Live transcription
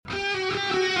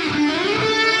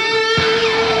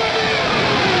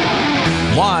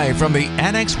Live from the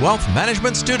Annex Wealth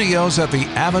Management Studios at the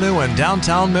Avenue in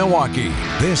downtown Milwaukee,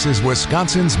 this is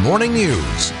Wisconsin's Morning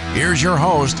News. Here's your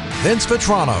host, Vince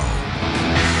Vitrano.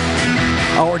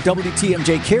 Our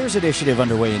WTMJ Cares initiative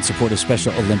underway in support of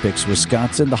Special Olympics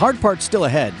Wisconsin. The hard part's still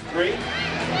ahead. 3, 2, 1.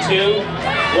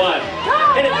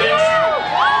 Hit it, Vince.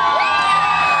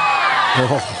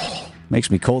 Oh,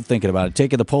 makes me cold thinking about it.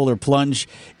 Taking the polar plunge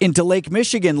into Lake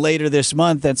Michigan later this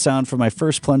month. That sound from my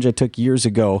first plunge I took years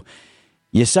ago.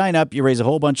 You sign up, you raise a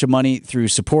whole bunch of money through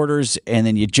supporters, and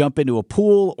then you jump into a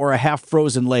pool or a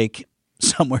half-frozen lake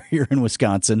somewhere here in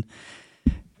Wisconsin,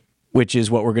 which is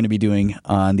what we're going to be doing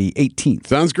on the 18th.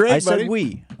 Sounds great, I buddy. said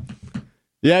we.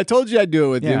 Yeah, I told you I'd do it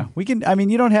with you. We can. I mean,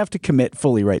 you don't have to commit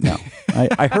fully right now.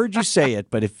 I heard you say it,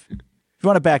 but if you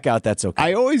want to back out, that's okay.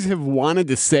 I always have wanted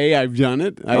to say I've done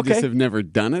it. I just have never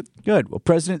done it. Good. Well,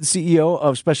 President and CEO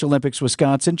of Special Olympics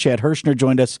Wisconsin, Chad Hirschner,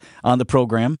 joined us on the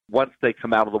program. Once they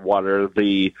come out of the water,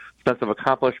 the sense of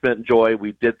accomplishment and joy,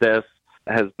 we did this,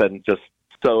 has been just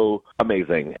so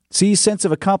amazing. See, sense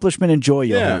of accomplishment and joy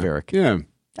you'll have, Eric. Yeah.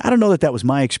 I don't know that was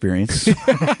my experience.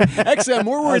 Actually, I'm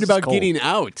more worried about cold. getting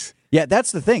out. Yeah,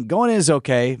 that's the thing. Going in is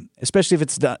okay, especially if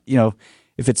it's not,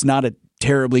 if it's not a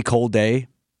terribly cold day.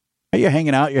 You're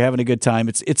hanging out, you're having a good time.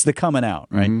 It's the coming out,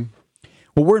 right? Mm-hmm.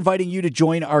 Well, we're inviting you to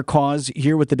join our cause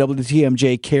here with the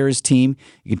WTMJ Cares team.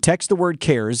 You can text the word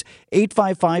CARES,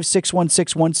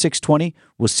 855-616-1620.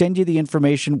 We'll send you the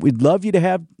information. We'd love you to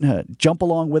have jump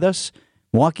along with us.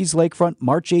 Milwaukee's Lakefront,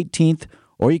 March 18th,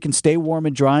 or you can stay warm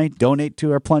and dry, donate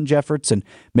to our plunge efforts, and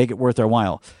make it worth our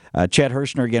while. Chad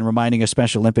Hirschner, again, reminding us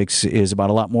Special Olympics is about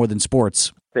a lot more than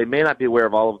sports. They may not be aware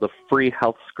of all of the free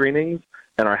health screenings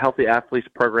and our Healthy Athletes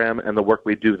program and the work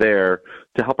we do there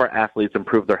to help our athletes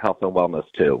improve their health and wellness,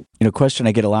 too. Question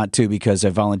I get a lot, too, because I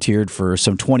volunteered for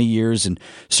some 20 years and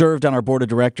served on our board of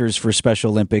directors for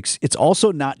Special Olympics. It's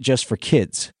also not just for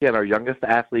kids. And our youngest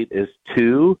athlete is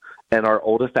 2, and our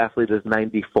oldest athlete is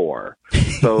 94.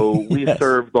 So we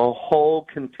serve the whole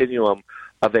continuum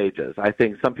of ages. I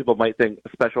think some people might think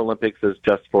Special Olympics is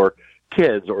just for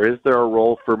kids, or is there a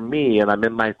role for me and I'm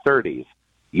in my 30s?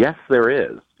 Yes, there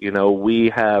is. We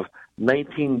have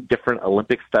 19 different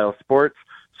Olympic-style sports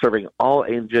serving all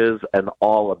ages and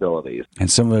all abilities. And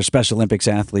some of our Special Olympics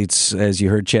athletes, as you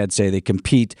heard Chad say, they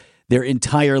compete their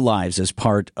entire lives as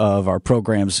part of our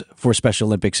programs for Special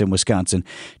Olympics in Wisconsin.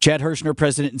 Chad Hirschner,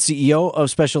 President and CEO of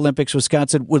Special Olympics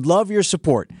Wisconsin, would love your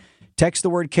support. Text the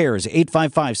word CARES,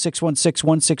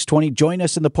 855-616-1620. Join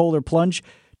us in the Polar Plunge.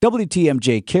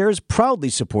 WTMJ Cares, proudly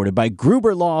supported by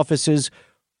Gruber Law Offices.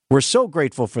 We're so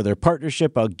grateful for their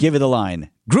partnership. I'll give you the line.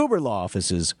 Gruber Law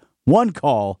Offices, one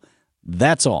call,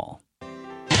 that's all.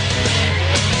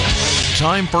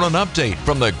 Time for an update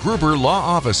from the Gruber Law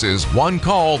Office's One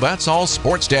Call, That's All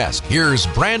Sports Desk. Here's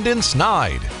Brandon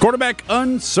Snide. Quarterback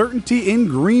uncertainty in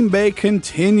Green Bay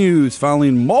continues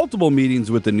following multiple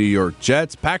meetings with the New York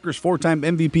Jets. Packers four-time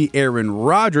MVP Aaron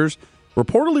Rodgers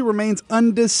reportedly remains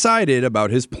undecided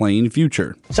about his playing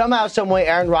future. Somehow, some way,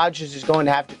 Aaron Rodgers is going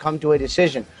to have to come to a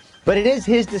decision. But it is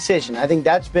his decision. I think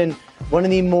that's been one of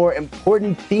the more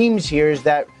important themes here is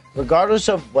that regardless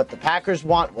of what the Packers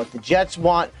want, what the Jets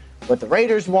want, what the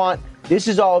Raiders want, this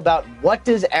is all about what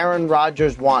does Aaron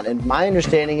Rodgers want. And my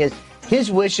understanding is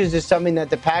his wishes is something that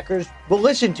the Packers will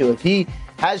listen to. If he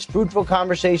has fruitful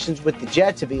conversations with the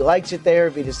Jets, if he likes it there,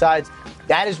 if he decides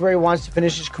that is where he wants to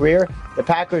finish his career, the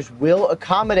Packers will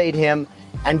accommodate him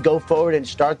and go forward and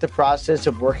start the process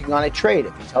of working on a trade.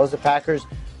 If he tells the Packers,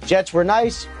 Jets were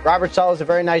nice, Robert Saleh is a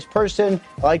very nice person,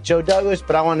 I like Joe Douglas,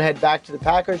 but I want to head back to the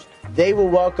Packers, they will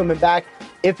welcome him back.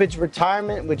 If it's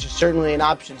retirement, which is certainly an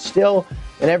option still,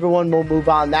 then everyone will move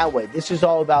on that way. This is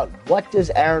all about what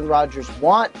does Aaron Rodgers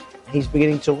want? He's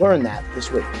beginning to learn that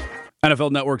this week.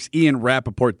 NFL Network's Ian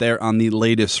Rappaport there on the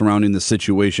latest surrounding the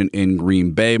situation in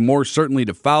Green Bay. More certainly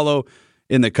to follow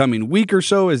in the coming week or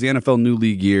so as the NFL new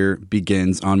league year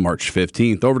begins on March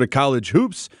 15th. Over to college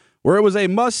hoops, where it was a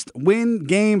must-win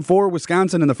game for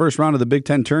Wisconsin in the first round of the Big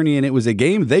Ten tourney, and it was a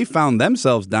game they found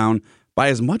themselves down by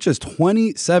as much as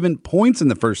 27 points in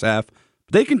the first half.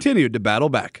 But they continued to battle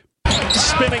back.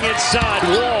 Spinning inside,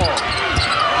 Wall.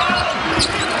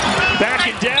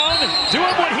 Backing down,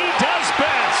 doing what he does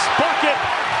best. Bucket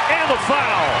and the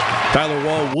foul. Tyler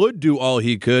Wall would do all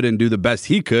he could and do the best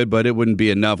he could, but it wouldn't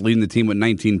be enough, leading the team with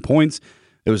 19 points.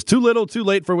 It was too little, too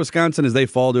late for Wisconsin as they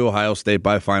fall to Ohio State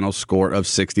by a final score of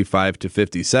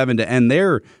 65-57 to end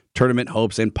their tournament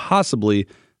hopes and possibly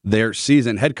their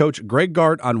season. Head coach Greg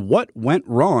Garrett on what went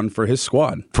wrong for his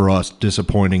squad. For us,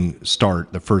 disappointing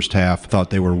start. The first half,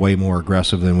 thought they were way more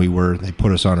aggressive than we were. They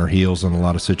put us on our heels in a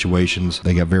lot of situations.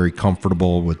 They got very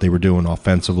comfortable with what they were doing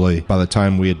offensively. By the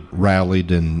time we had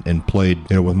rallied and played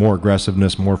with more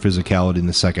aggressiveness, more physicality in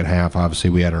the second half,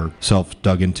 obviously we had ourselves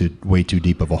dug into way too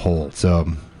deep of a hole. So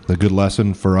a good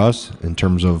lesson for us in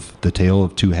terms of the tale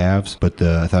of two halves, but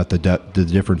I thought the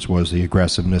difference was the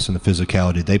aggressiveness and the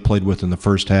physicality they played with in the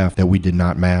first half that we did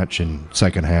not match. And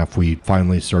second half, we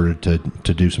finally started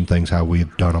to do some things how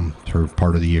we've done them for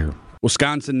part of the year.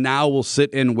 Wisconsin now will sit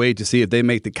and wait to see if they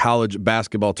make the college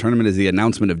basketball tournament, as the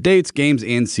announcement of dates, games,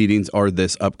 and seedings are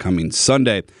this upcoming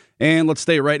Sunday. And let's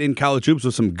stay right in college hoops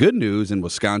with some good news in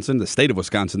Wisconsin, the state of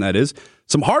Wisconsin, that is.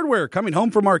 Some hardware coming home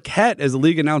from Marquette as the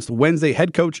league announced Wednesday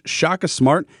head coach Shaka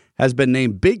Smart has been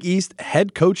named Big East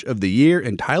Head Coach of the Year,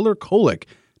 and Tyler Kolek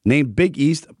named Big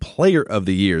East Player of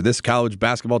the Year. This college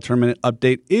basketball tournament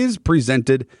update is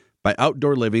presented by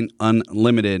Outdoor Living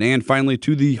Unlimited. And finally,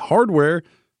 to the hardwood,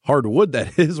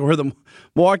 that is, where the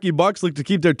Milwaukee Bucks look to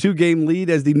keep their 2-game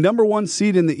lead as the number 1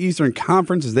 seed in the Eastern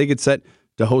Conference as they get set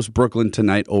to host Brooklyn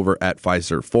tonight over at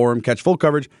Fiserv Forum. Catch full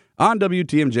coverage on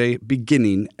WTMJ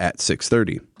beginning at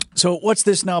 6:30. So what's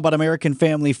this now about American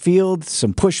Family Field?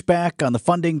 Some pushback on the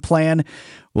funding plan.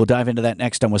 We'll dive into that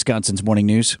next on Wisconsin's Morning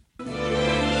News.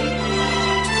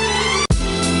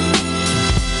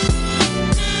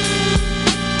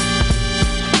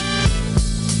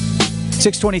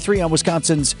 .623 on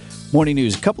Wisconsin's Morning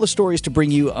News. A couple of stories to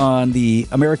bring you on the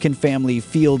American Family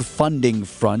Field funding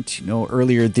front.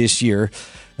 Earlier this year,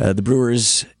 the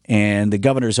Brewers and the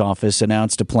governor's office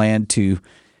announced a plan to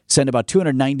send about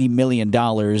 $290 million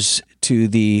to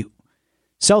the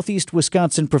Southeast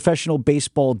Wisconsin Professional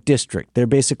Baseball District. They're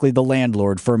basically the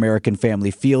landlord for American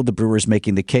Family Field. The Brewers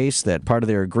making the case that part of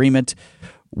their agreement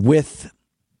with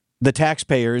the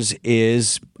taxpayers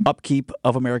is upkeep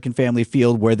of American Family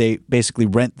Field, where they basically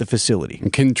rent the facility.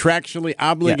 Contractually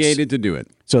obligated to do it.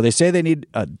 So they say they need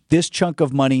this chunk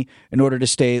of money in order to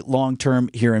stay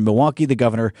long-term here in Milwaukee. The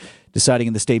governor deciding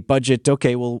in the state budget,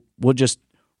 okay, we'll just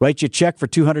write you a check for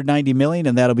 $290 million,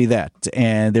 and that'll be that.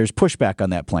 And there's pushback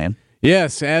on that plan.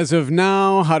 Yes, as of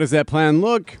now, how does that plan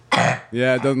look?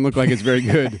 Yeah, it doesn't look like it's very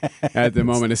good at the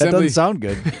moment. That doesn't sound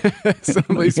good.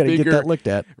 Assembly Speaker get that looked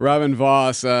at. Robin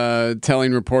Voss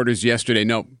telling reporters yesterday,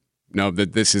 no,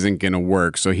 that this isn't going to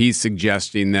work. So he's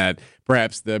suggesting that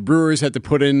perhaps the Brewers have to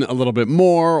put in a little bit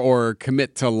more or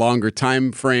commit to a longer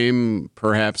time frame,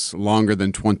 perhaps longer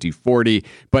than 2040.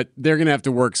 But they're going to have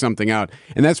to work something out.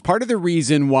 And that's part of the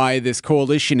reason why this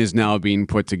coalition is now being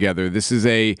put together. This is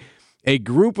a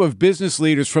group of business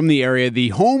leaders from the area, the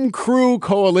Home Crew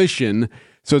Coalition.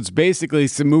 So it's basically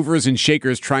some movers and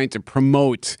shakers trying to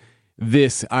promote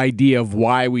this idea of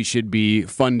why we should be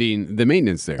funding the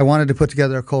maintenance there. I wanted to put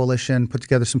together a coalition, put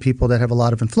together some people that have a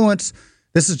lot of influence.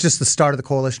 This is just the start of the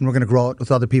coalition. We're going to grow it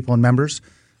with other people and members.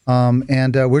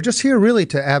 And we're just here really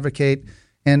to advocate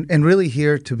and really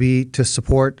here to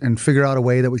support and figure out a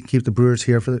way that we can keep the Brewers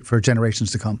here for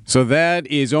generations to come. So that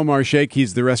is Omar Sheikh.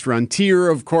 He's the restaurateur,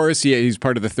 of course. He's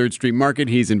part of the 3rd Street Market.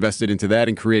 He's invested into that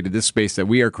and created this space that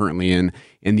we are currently in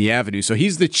the Avenue. So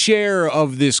he's the chair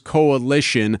of this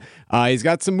coalition. He's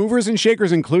got some movers and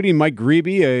shakers, including Mike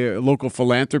Grebe, a local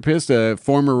philanthropist, a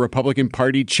former Republican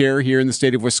Party chair here in the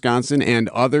state of Wisconsin, and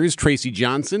others. Tracy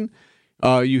Johnson.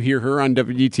 You hear her on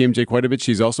WTMJ quite a bit.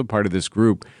 She's also part of this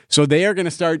group. So they are going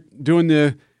to start getting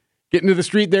to the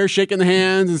street there, shaking the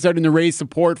hands and starting to raise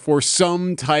support for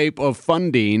some type of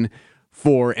funding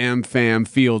for AmFam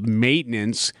field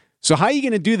maintenance. So how are you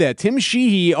going to do that? Tim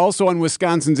Sheehy, also on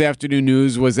Wisconsin's Afternoon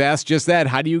News, was asked just that.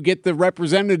 How do you get the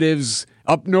representatives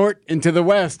up north and to the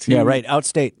west? Yeah, right.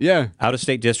 Outstate. Yeah.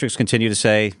 Out-of-state districts continue to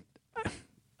say,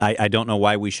 I don't know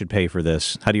why we should pay for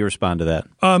this. How do you respond to that?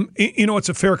 It's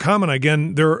a fair comment.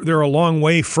 Again, they're a long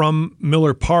way from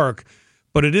Miller Park,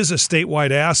 but it is a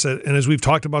statewide asset. And as we've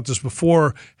talked about this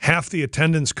before, half the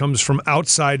attendance comes from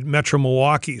outside Metro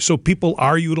Milwaukee. So people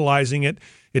are utilizing it.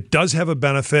 It does have a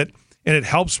benefit, and it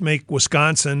helps make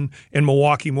Wisconsin and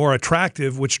Milwaukee more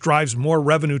attractive, which drives more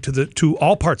revenue to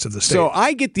all parts of the state. So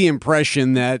I get the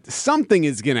impression that something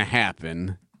is going to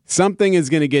happen. Something is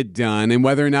going to get done, and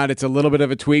whether or not it's a little bit of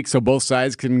a tweak so both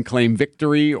sides can claim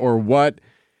victory or what.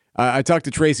 I talked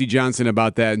to Tracy Johnson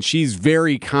about that, and she's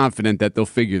very confident that they'll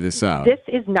figure this out. This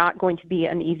is not going to be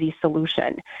an easy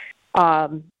solution.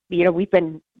 We've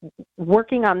been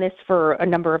working on this for a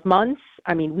number of months.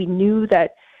 I mean, we knew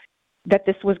that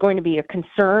this was going to be a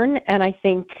concern, and I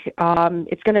think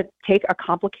it's going to take a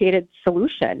complicated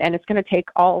solution, and it's going to take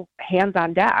all hands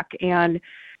on deck. And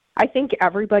I think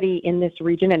everybody in this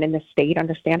region and in the state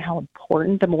understand how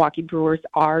important the Milwaukee Brewers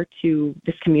are to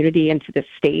this community and to this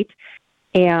state.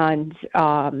 And,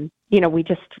 we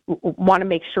just want to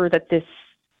make sure that this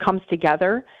comes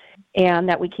together and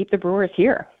that we keep the Brewers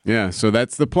here. Yeah, so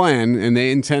that's the plan, and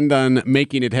they intend on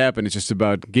making it happen. It's just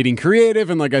about getting creative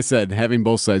and, like I said, having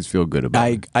both sides feel good about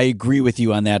it. I agree with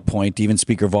you on that point. Even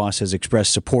Speaker Voss has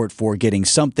expressed support for getting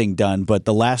something done, but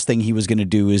the last thing he was going to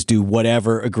do is do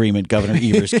whatever agreement Governor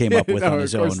Evers came up with on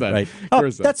his own. Not. Right?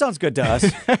 That sounds good to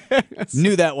us.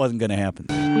 Knew that wasn't going to happen.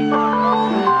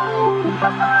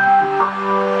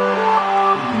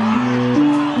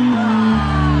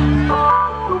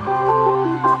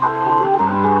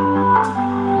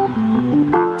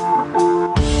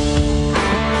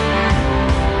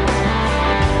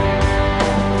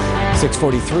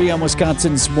 6:43 on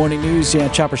Wisconsin's Morning News. Yeah,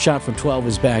 Chopper Shot from 12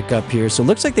 is back up here. So it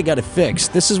looks like they got it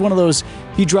fixed. This is one of those,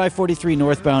 you drive 43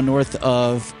 northbound north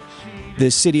of the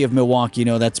city of Milwaukee,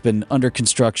 that's been under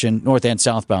construction, north and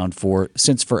southbound,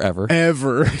 since forever.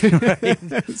 Ever.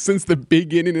 Since the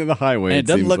beginning of the highway. And it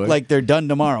doesn't look like they're done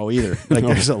tomorrow either.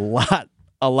 There's a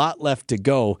lot left to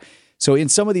go. So in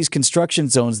some of these construction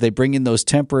zones, they bring in those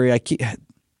temporary,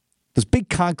 those big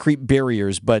concrete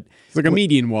barriers, but it's like a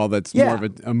median wall that's more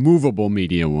of a movable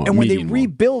median wall. And when they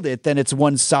rebuild it, then it's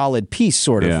one solid piece,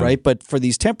 sort of, right? But for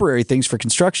these temporary things for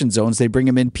construction zones, they bring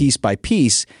them in piece by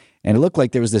piece. And it looked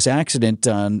like there was this accident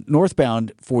on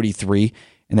northbound 43,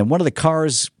 and then one of the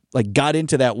cars got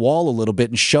into that wall a little bit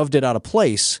and shoved it out of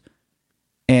place.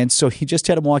 And so he just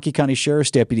had a Milwaukee County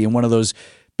Sheriff's deputy in one of those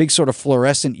big sort of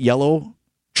fluorescent yellow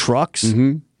trucks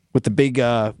with the big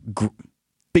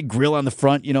big grill on the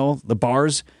front, the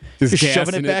bars, just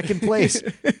shoving it back in place.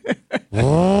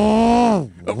 Oh,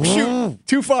 shoot.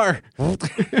 Too far. It's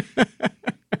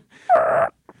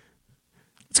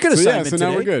a good assignment so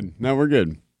now today. we're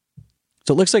good.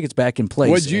 So it looks like it's back in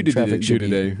place. What did you do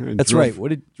today? That's right.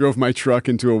 Drove my truck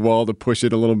into a wall to push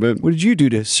it a little bit. What did you do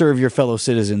to serve your fellow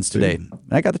citizens today?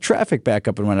 I got the traffic back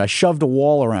up and running. I shoved a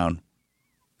wall around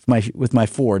with my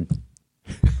Ford.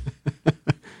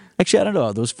 Actually, I don't know.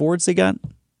 Are those Fords they got?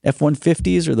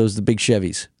 F-150s or those the big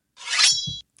Chevys?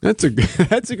 That's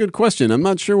a good question. I'm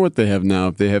not sure what they have now.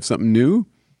 If they have something new.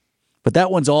 But that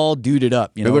one's all duded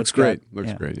up. It looks great.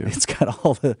 Looks great, yeah. It's got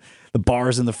all the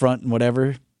bars in the front and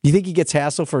whatever. You think he gets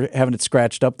hassle for having it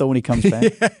scratched up, though, when he comes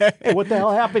back? Hey, what the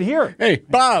hell happened here? Hey,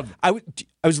 Bob. I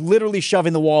was literally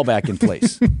shoving the wall back in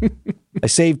place. I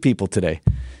saved people today.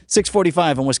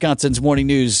 6:45 on Wisconsin's Morning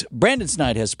News. Brandon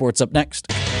Snide has sports up next.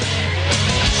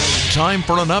 Time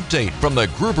for an update from the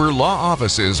Gruber Law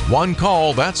Office's One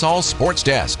Call, That's All Sports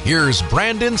Desk. Here's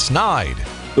Brandon Snide.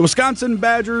 The Wisconsin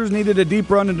Badgers needed a deep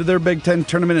run into their Big Ten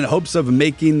tournament in hopes of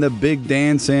making the big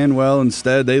dance, and,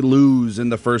 instead they lose in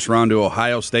the first round to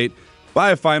Ohio State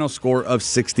by a final score of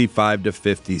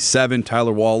 65-57.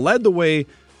 Tyler Wall led the way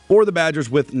for the Badgers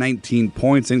with 19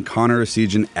 points, and Connor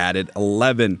Esigian added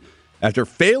 11. After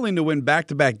failing to win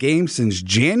back-to-back games since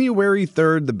January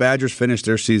 3rd, the Badgers finished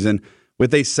their season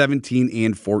with a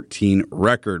 17-14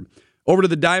 record. Over to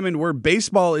the Diamond, where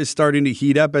baseball is starting to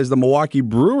heat up as the Milwaukee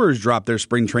Brewers dropped their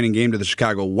spring training game to the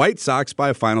Chicago White Sox by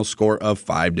a final score of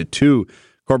 5-2.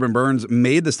 Corbin Burns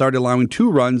made the start, allowing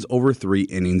 2 runs over 3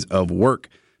 innings of work.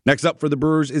 Next up for the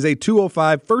Brewers is a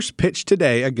 2:05 first pitch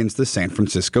today against the San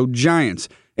Francisco Giants.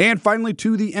 And finally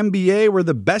to the NBA, where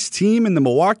the best team in the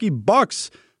Milwaukee Bucks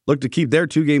look to keep their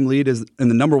 2-game lead in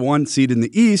the number 1 seed in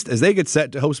the East as they get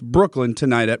set to host Brooklyn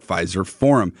tonight at Pfizer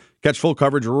Forum. Catch full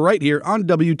coverage right here on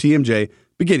WTMJ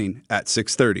beginning at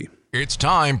 6:30. It's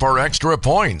time for Extra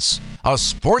Points, a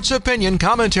sports opinion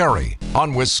commentary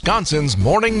on Wisconsin's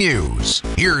Morning News.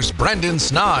 Here's Brendan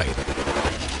Snide.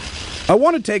 I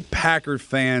want to take Packer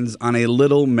fans on a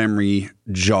little memory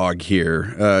jog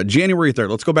here. January 3rd,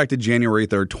 let's go back to January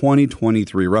 3rd,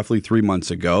 2023, roughly 3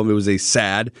 months ago. It was a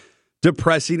sad,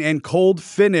 depressing, and cold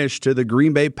finish to the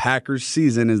Green Bay Packers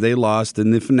season as they lost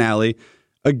in the finale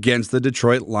against the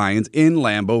Detroit Lions in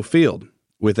Lambeau Field.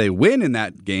 With a win in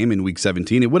that game in Week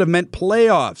 17, it would have meant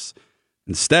playoffs.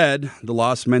 Instead, the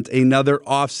loss meant another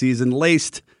offseason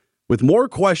laced with more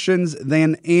questions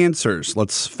than answers.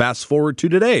 Let's fast forward to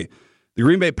today. The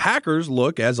Green Bay Packers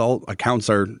look, as all accounts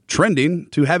are trending,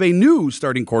 to have a new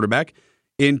starting quarterback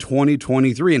in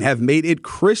 2023 and have made it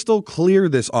crystal clear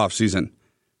this offseason.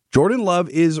 Jordan Love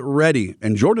is ready,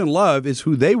 and Jordan Love is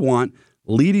who they want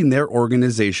leading their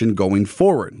organization going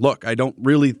forward. Look, I don't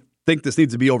really think this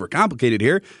needs to be overcomplicated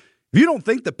here. If you don't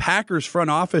think the Packers front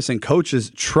office and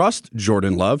coaches trust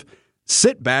Jordan Love,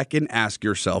 sit back and ask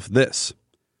yourself this.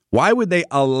 Why would they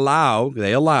allowed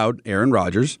Aaron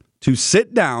Rodgers to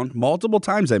sit down multiple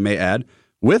times, I may add,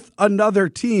 with another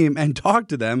team and talk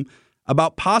to them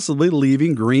about possibly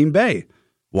leaving Green Bay.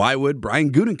 Why would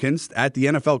Brian Gutekunst at the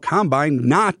NFL Combine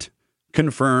not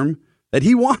confirm that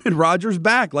he wanted Rodgers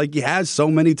back like he has so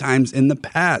many times in the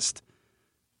past?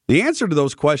 The answer to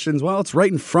those questions, well, it's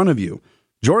right in front of you.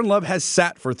 Jordan Love has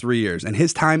sat for 3 years, and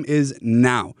his time is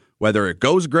now. Whether it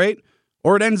goes great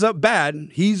or it ends up bad,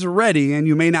 he's ready, and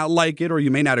you may not like it or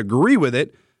you may not agree with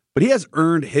it, but he has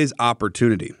earned his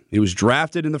opportunity. He was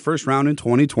drafted in the first round in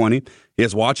 2020. He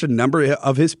has watched a number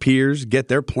of his peers get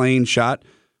their playing shot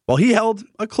while he held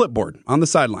a clipboard on the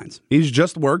sidelines. He's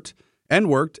just worked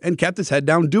and kept his head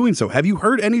down doing so. Have you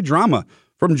heard any drama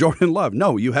from Jordan Love?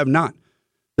 No, you have not.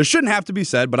 This shouldn't have to be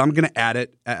said, but I'm going to add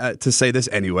it to say this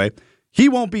anyway. He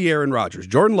won't be Aaron Rodgers.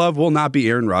 Jordan Love will not be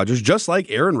Aaron Rodgers, just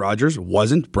like Aaron Rodgers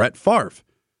wasn't Brett Favre.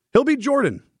 He'll be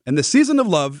Jordan, and the season of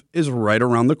Love is right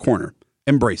around the corner.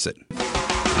 Embrace it.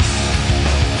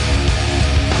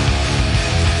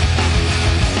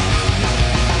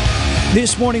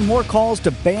 This morning, more calls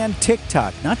to ban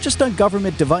TikTok, not just on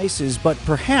government devices, but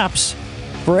perhaps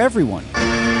for everyone.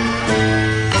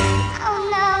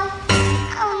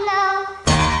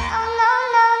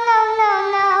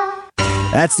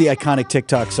 That's the iconic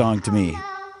TikTok song to me.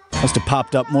 Must have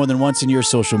popped up more than once in your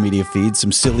social media feed.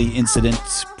 Some silly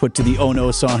incidents put to the Oh No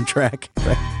soundtrack.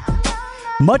 Right?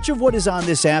 Much of what is on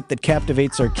this app that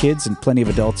captivates our kids and plenty of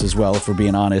adults as well, if we're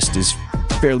being honest, is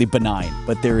fairly benign.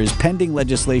 But there is pending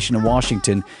legislation in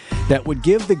Washington that would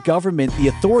give the government the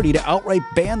authority to outright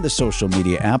ban the social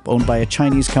media app owned by a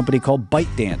Chinese company called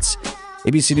ByteDance.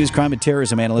 ABC News crime and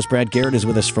terrorism analyst Brad Garrett is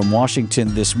with us from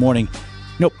Washington this morning.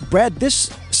 Brad, this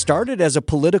started as a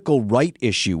political right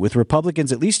issue with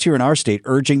Republicans, at least here in our state,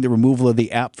 urging the removal of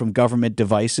the app from government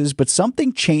devices. But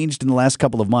something changed in the last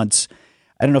couple of months.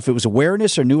 I don't know if it was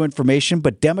awareness or new information,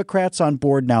 but Democrats on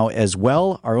board now as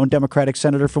well. Our own Democratic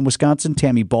senator from Wisconsin,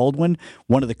 Tammy Baldwin,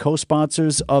 one of the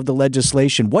co-sponsors of the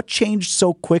legislation. What changed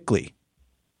so quickly?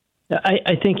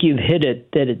 I think you've hit it,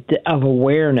 of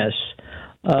awareness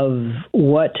of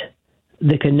what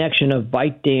the connection of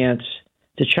ByteDance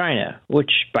to China, which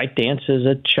ByteDance is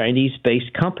a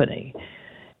Chinese-based company.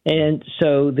 And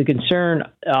so the concern,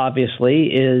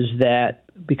 obviously, is that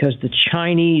because the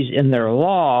Chinese in their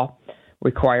law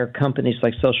require companies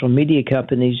like social media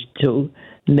companies to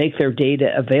make their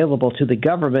data available to the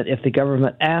government if the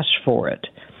government asks for it.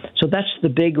 So that's the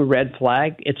big red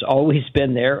flag. It's always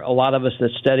been there. A lot of us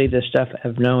that study this stuff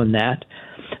have known that,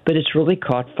 but it's really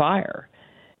caught fire.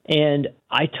 And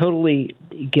I totally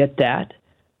get that.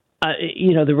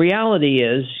 The reality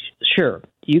is, sure,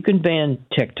 you can ban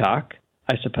TikTok,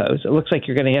 I suppose. It looks like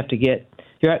you're going to have to give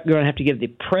the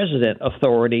president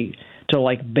authority to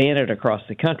ban it across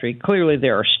the country. Clearly,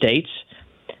 there are states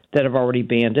that have already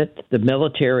banned it.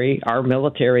 Our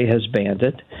military has banned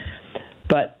it.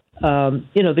 But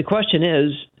the question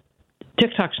is,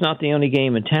 TikTok's not the only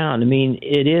game in town. I mean,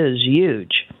 it is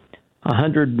huge.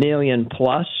 100 million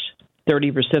plus.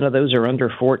 30% of those are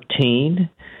under 14.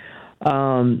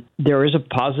 There is a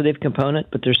positive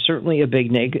component, but there's certainly a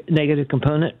big negative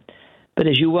component. But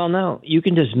as you well know, you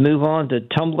can just move on to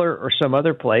Tumblr or some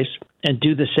other place and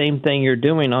do the same thing you're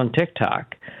doing on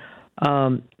TikTok.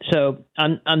 So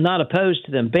I'm not opposed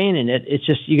to them banning it. It's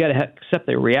just you got to accept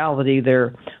the reality.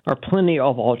 There are plenty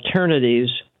of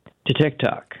alternatives to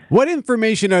TikTok. What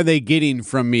information are they getting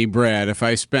from me, Brad, if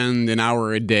I spend an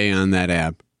hour a day on that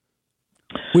app?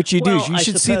 Which you do. You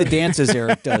should see the dances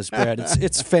Eric does, Brad.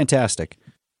 It's fantastic.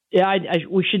 Yeah,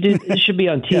 we should do. It should be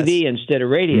on TV yes. instead of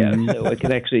radio, so I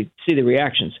can actually see the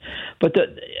reactions. But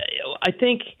I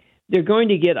think they're going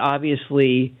to get,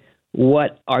 obviously,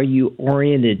 what are you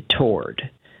oriented toward?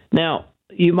 Now,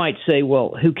 you might say,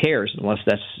 well, who cares, unless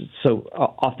that's so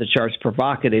off the charts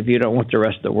provocative, you don't want the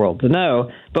rest of the world to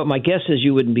know. But my guess is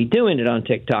you wouldn't be doing it on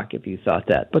TikTok if you thought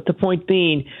that. But the point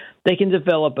being, they can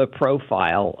develop a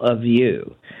profile of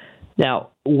you.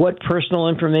 Now, what personal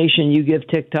information you give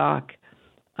TikTok,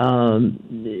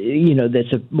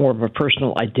 that's more of a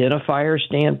personal identifier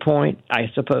standpoint,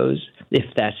 I suppose. If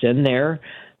that's in there,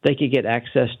 they could get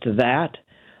access to that.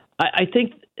 I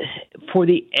think for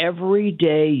the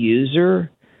everyday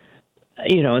user,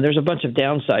 and there's a bunch of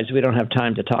downsides we don't have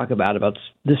time to talk about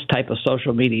this type of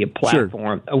social media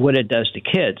platform, sure, what it does to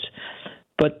kids.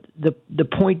 But the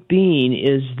point being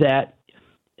is that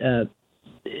they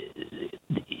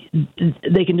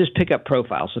can just pick up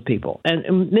profiles of people.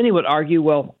 And many would argue,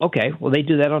 they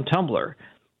do that on Tumblr.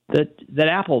 That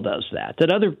Apple does that.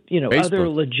 That other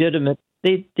legitimate,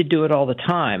 they do it all the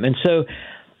time. And so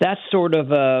that's sort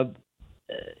of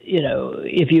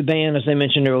if you ban, as I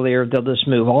mentioned earlier, they'll just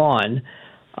move on.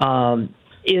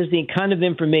 is the kind of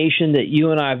information that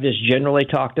you and I have just generally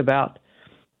talked about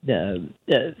the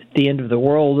end of the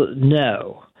world?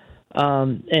 No.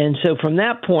 And so from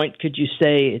that point, could you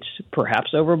say it's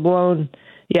perhaps overblown?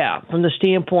 Yeah. From the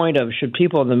standpoint of should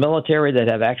people in the military that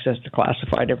have access to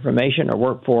classified information or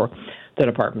work for the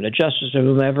Department of Justice or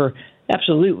whomever,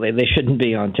 absolutely, they shouldn't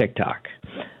be on TikTok.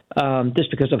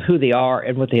 Just because of who they are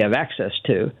and what they have access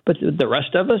to. But the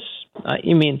rest of us, I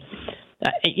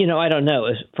don't know,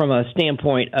 from a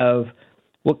standpoint of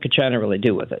what could China really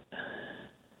do with it.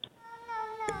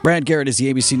 Brad Garrett is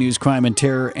the ABC News crime and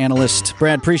terror analyst.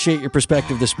 Brad, appreciate your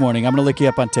perspective this morning. I'm going to look you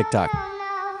up on TikTok.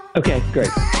 Okay, great.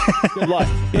 Good luck.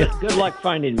 Yeah. Good luck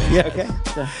finding me. Yeah. Okay.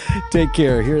 Take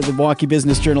care. Here are the Milwaukee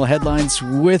Business Journal headlines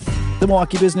with the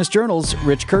Milwaukee Business Journal's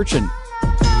Rich Kirchen.